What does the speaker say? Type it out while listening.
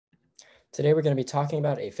Today we're going to be talking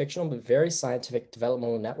about a fictional but very scientific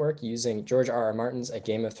developmental network using George R.R. Martin's A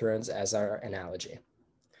Game of Thrones as our analogy.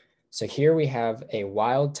 So here we have a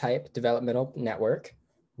wild type developmental network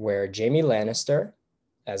where Jaime Lannister,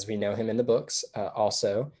 as we know him in the books,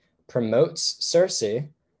 also promotes Cersei,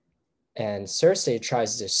 and Cersei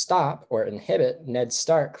tries to stop or inhibit Ned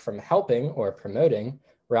Stark from helping or promoting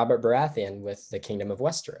Robert Baratheon with the Kingdom of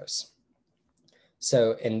Westeros.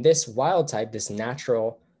 So in this wild type, this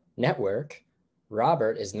natural network,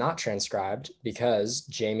 Robert is not transcribed because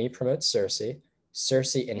Jaime promotes Cersei.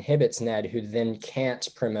 Cersei inhibits Ned, who then can't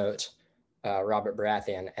promote Robert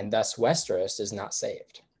Baratheon, and thus Westeros is not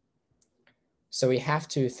saved. So we have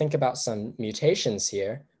to think about some mutations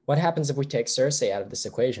here. What happens if we take Cersei out of this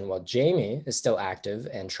equation? Well, Jaime is still active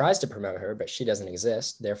and tries to promote her, but she doesn't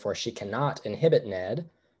exist. Therefore, she cannot inhibit Ned,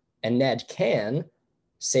 and Ned can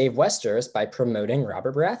save Westeros by promoting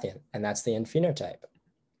Robert Baratheon, and that's the end phenotype.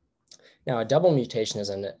 Now, a double mutation is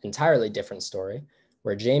an entirely different story,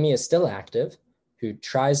 where Jaime is still active, who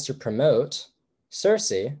tries to promote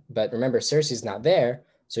Cersei, but remember, Cersei's not there,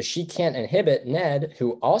 so she can't inhibit Ned,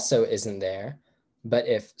 who also isn't there. But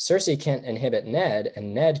if Cersei can't inhibit Ned,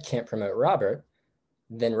 and Ned can't promote Robert,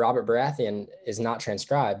 then Robert Baratheon is not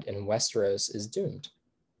transcribed, and Westeros is doomed.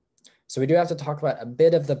 So we do have to talk about a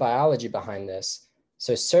bit of the biology behind this.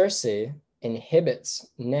 So Cersei inhibits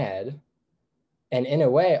Ned, and in a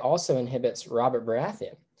way also inhibits Robert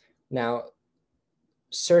Baratheon. Now,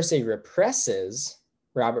 Cersei represses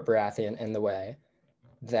Robert Baratheon in the way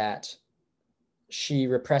that she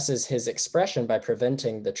represses his expression by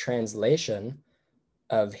preventing the translation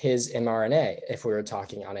of his mRNA, if we were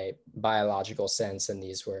talking on a biological sense, and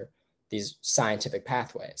these were these scientific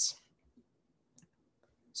pathways.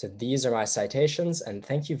 So these are my citations, and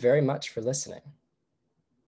thank you very much for listening.